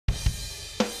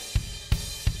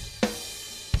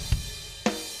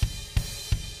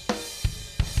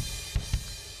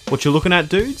What you're looking at,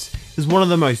 dudes, is one of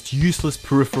the most useless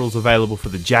peripherals available for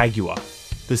the Jaguar,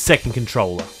 the second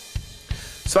controller.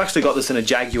 So I actually got this in a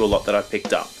Jaguar lot that I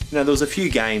picked up. There was a few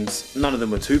games, none of them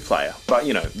were 2-player, but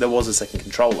there was a second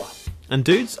controller. And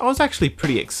dudes, I was actually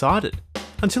pretty excited,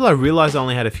 until I realised I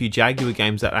only had a few Jaguar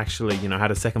games that actually, had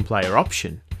a second player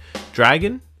option.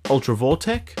 Dragon, Ultra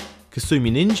Vortec, Kasumi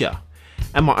Ninja,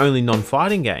 and my only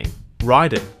non-fighting game,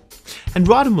 Raiden. And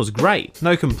Raiden was great,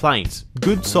 no complaints,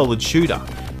 good solid shooter,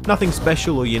 nothing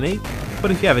special or unique, but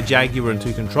if you have a Jaguar and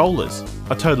 2 controllers,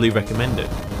 I totally recommend it.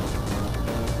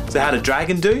 So how did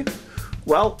Dragon do?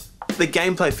 Well, the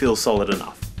gameplay feels solid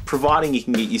enough, providing you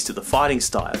can get used to the fighting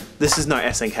style. This is no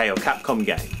SNK or Capcom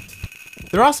game.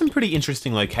 There are some pretty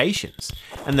interesting locations,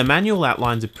 and the manual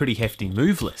outlines a pretty hefty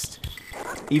move list.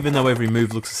 Even though every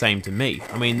move looks the same to me,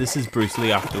 this is Bruce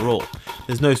Lee after all.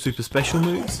 There's no super special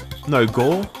moves, no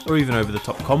gore, or even over the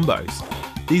top combos.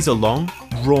 These are long,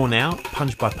 drawn out,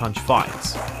 punch by punch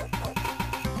fights.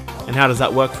 And how does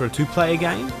that work for a 2-player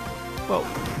game? Well,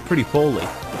 pretty poorly.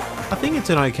 I think it's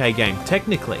an okay game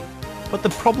technically, but the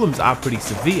problems are pretty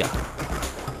severe.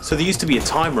 So there used to be a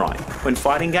time right, when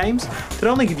fighting games, they'd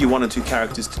only give you 1 or 2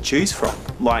 characters to choose from,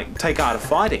 like take Art of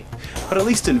Fighting, but at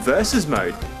least in Versus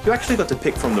mode, you actually got to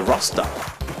pick from the roster.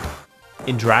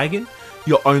 In Dragon,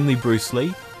 you're only Bruce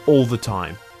Lee all the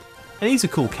time, and he's a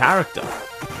cool character.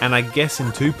 And I guess in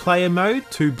 2-player mode,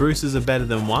 2 Bruces are better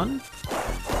than 1,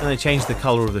 and they change the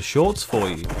colour of the shorts for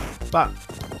you, but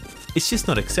it's just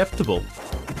not acceptable.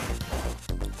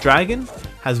 Dragon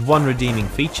has one redeeming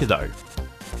feature though.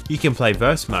 You can play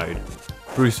verse mode,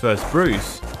 Bruce vs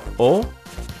Bruce, or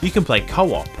you can play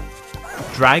co-op.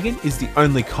 Dragon is the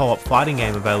only co-op fighting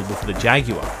game available for the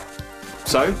Jaguar.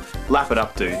 So, lap it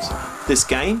up dudes. This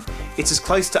game, it's as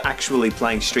close to actually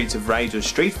playing Streets of Rage or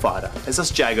Street Fighter as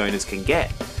us Jag owners can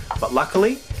get. But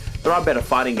luckily, there are better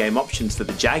fighting game options for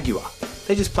the Jaguar.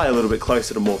 They just play a little bit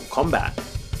closer to Mortal Kombat.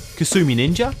 Kasumi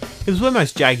Ninja is where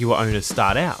most Jaguar owners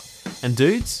start out, and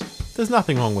dudes, there's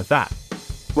nothing wrong with that.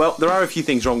 Well, there are a few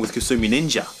things wrong with Kasumi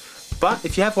Ninja, but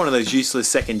if you have one of those useless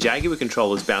second Jaguar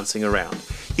controllers bouncing around,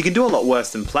 you can do a lot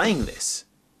worse than playing this,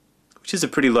 which is a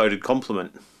pretty loaded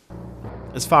compliment.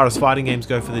 As far as fighting games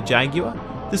go for the Jaguar,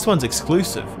 this one's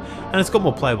exclusive, and it's got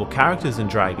more playable characters than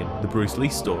Dragon, the Bruce Lee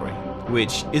story,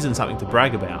 which isn't something to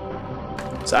brag about.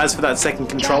 So as for that second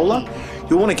controller,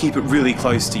 you'll want to keep it really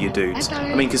close to your dudes.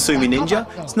 Kasumi Ninja,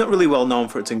 it's not really well known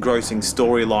for its engrossing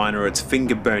storyline or its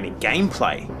finger-burning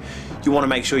gameplay. You want to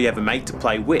make sure you have a mate to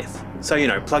play with. So,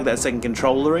 plug that second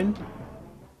controller in,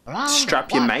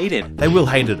 strap your mate in. They will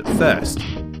hate it at first,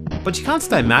 but you can't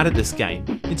stay mad at this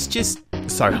game. It's just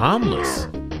so harmless.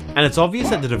 And it's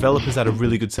obvious that the developers had a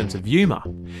really good sense of humour.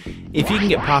 If you can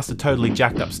get past the totally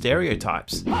jacked up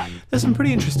stereotypes, there's some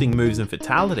pretty interesting moves and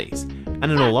fatalities, and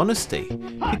in all honesty,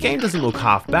 the game doesn't look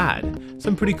half bad.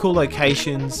 Some pretty cool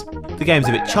locations, the game's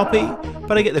a bit choppy,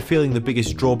 but I get the feeling the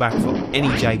biggest drawback for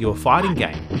any Jaguar fighting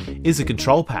game is the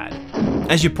control pad.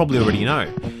 As you probably already know,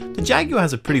 the Jaguar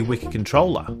has a pretty wicked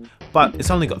controller, but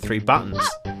it's only got 3 buttons.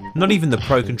 Not even the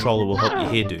Pro controller will help you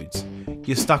here dudes.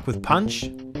 You're stuck with punch,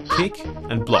 kick,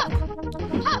 and block.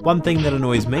 One thing that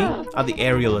annoys me are the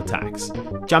aerial attacks.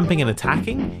 Jumping and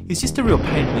attacking is just a real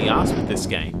pain in the ass with this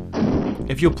game.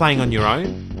 If you're playing on your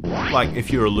own, like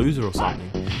if you're a loser or something,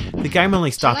 the game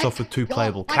only starts off with 2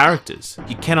 playable characters.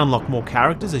 You can unlock more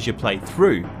characters as you play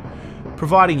through,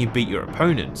 providing you beat your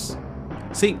opponents.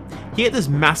 See, you get this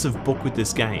massive book with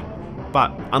this game,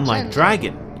 but unlike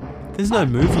Dragon, there's no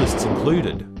move lists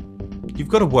included. You've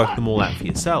got to work them all out for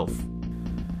yourself.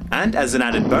 And as an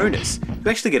added bonus,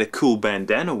 you actually get a cool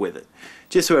bandana with it,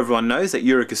 just so everyone knows that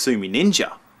you're a Kasumi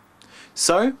Ninja.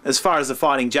 So, as far as the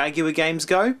fighting Jaguar games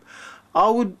go, I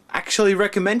would actually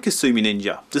recommend Kasumi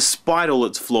Ninja, despite all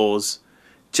its flaws,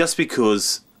 just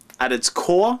because, at its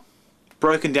core,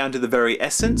 broken down to the very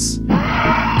essence,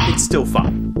 it's still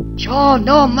fun. Sure,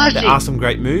 no mercy. There are some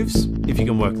great moves, if you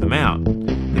can work them out.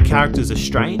 The characters are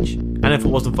strange, and if it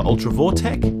wasn't for Ultra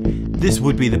Vortec, this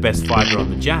would be the best fighter on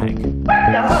the Jag.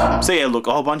 So yeah, look,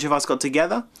 a whole bunch of us got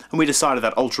together, and we decided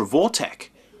that Ultra Vortec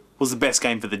was the best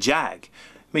game for the Jag.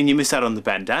 You miss out on the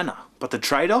bandana, but the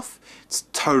trade-off, it's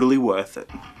totally worth it.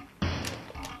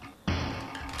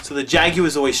 So the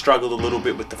Jaguar's always struggled a little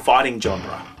bit with the fighting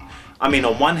genre.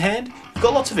 On one hand, you've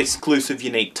got lots of exclusive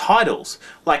unique titles,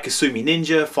 like Kasumi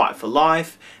Ninja, Fight for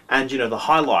Life, and the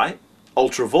highlight,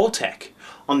 Ultra Vortec.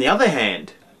 On the other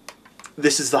hand,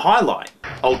 this is the highlight,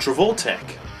 Ultra Vortec.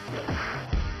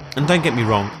 And don't get me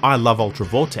wrong, I love Ultra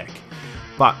Vortec,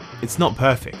 but it's not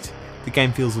perfect. The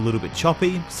game feels a little bit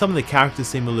choppy, some of the characters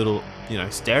seem a little,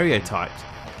 stereotyped.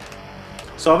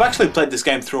 So I've actually played this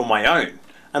game through on my own,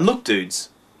 and look dudes,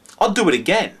 I'd do it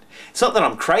again. It's not that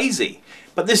I'm crazy,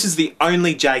 but this is the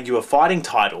only Jaguar fighting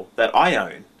title that I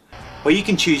own, where you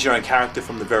can choose your own character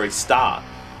from the very start.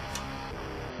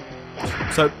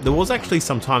 So there was actually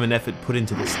some time and effort put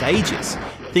into the stages.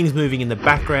 Things moving in the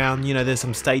background, you know, there's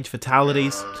some stage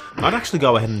fatalities. I'd actually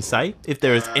go ahead and say, if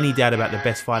there is any doubt about the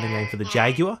best fighting game for the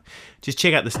Jaguar, just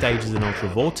check out the stages in Ultra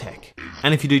Vortec.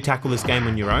 And if you do tackle this game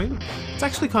on your own, it's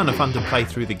actually kind of fun to play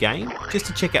through the game, just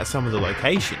to check out some of the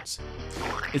locations.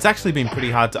 It's actually been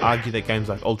pretty hard to argue that games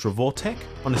like Ultra Vortec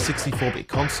on a 64-bit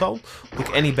console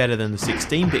look any better than the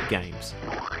 16-bit games.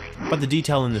 But the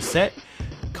detail in the set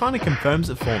kind of confirms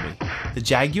it for me. The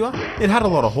Jaguar, it had a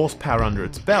lot of horsepower under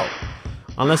its belt.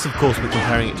 Unless of course we're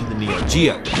comparing it to the Neo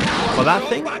Geo. For that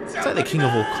thing, it's like the king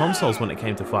of all consoles when it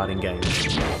came to fighting games.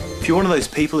 If you're one of those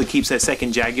people who keeps their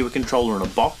second Jaguar controller in a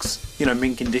box, you know,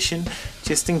 mint condition,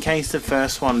 just in case the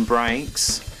first one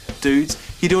breaks, dudes,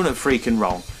 you're doing it freaking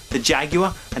wrong. The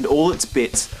Jaguar and all its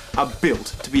bits are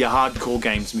built to be a hardcore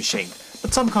games machine,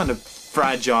 not some kind of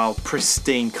fragile,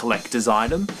 pristine collector's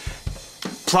item.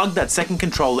 Plug that second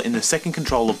controller in the second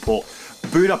controller port,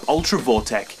 boot up Ultra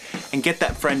Vortec, and get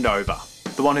that friend over,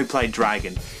 the one who played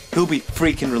Dragon. He'll be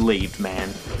freaking relieved, man.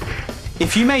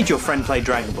 If you made your friend play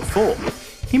Dragon before,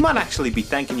 he might actually be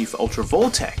thanking you for Ultra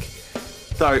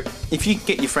Vortec. Though, if you can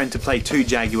get your friend to play 2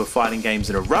 Jaguar fighting games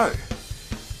in a row,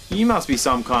 you must be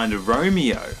some kind of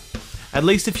Romeo. At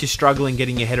least if you're struggling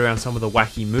getting your head around some of the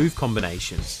wacky move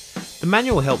combinations, the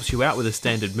manual helps you out with a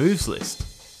standard moves list.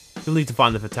 You'll need to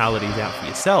find the fatalities out for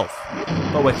yourself,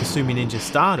 but where Kasumi Ninja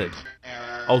started,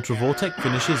 Ultra Vortec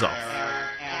finishes off.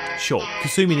 Sure,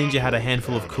 Kasumi Ninja had a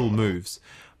handful of cool moves,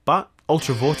 but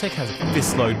Ultra Vortec has a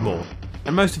fistload more,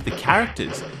 and most of the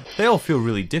characters, they all feel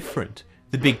really different.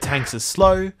 The big tanks are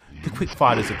slow, the quick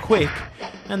fighters are quick,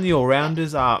 and the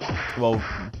all-rounders are,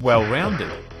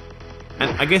 well-rounded.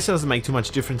 And I guess it doesn't make too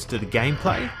much difference to the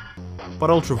gameplay,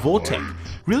 but Ultra Vortec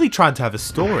really tried to have a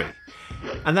story.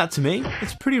 And that to me,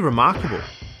 it's pretty remarkable,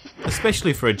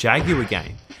 especially for a Jaguar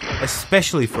game,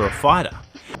 especially for a fighter.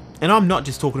 And I'm not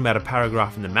just talking about a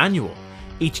paragraph in the manual.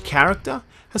 Each character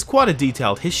has quite a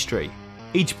detailed history,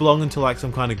 each belonging to like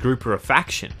some kind of group or a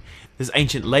faction. There's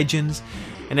ancient legends,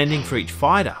 an ending for each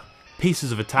fighter,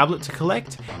 pieces of a tablet to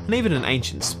collect, and even an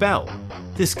ancient spell.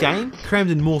 This game crammed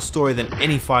in more story than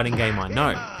any fighting game I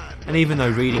know, and even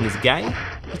though reading is gay,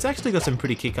 it's actually got some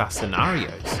pretty kick-ass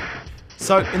scenarios.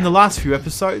 So, in the last few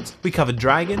episodes, we covered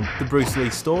Dragon, the Bruce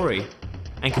Lee story,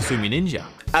 and Kasumi Ninja.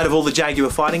 Out of all the Jaguar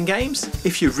fighting games,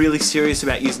 if you're really serious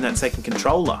about using that second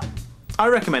controller, I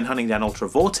recommend hunting down Ultra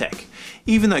Vortec,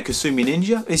 even though Kasumi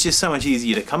Ninja is just so much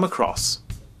easier to come across.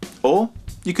 Or,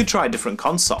 you could try a different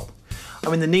console. I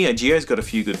mean, the Neo Geo's got a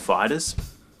few good fighters,